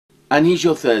And here's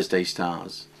your Thursday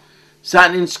stars.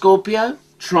 Saturn in Scorpio,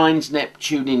 trines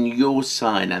Neptune in your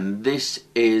sign, and this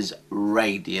is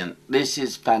radiant. This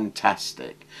is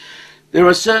fantastic. There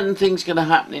are certain things going to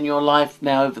happen in your life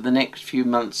now over the next few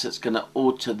months that's going to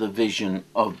alter the vision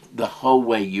of the whole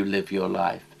way you live your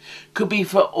life. Could be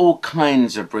for all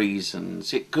kinds of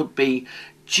reasons. It could be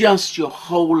just your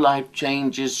whole life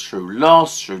changes through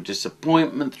loss, through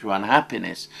disappointment, through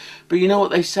unhappiness. But you know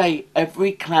what they say?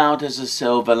 Every cloud has a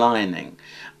silver lining.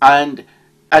 And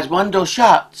as one door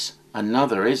shuts,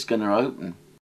 another is going to open.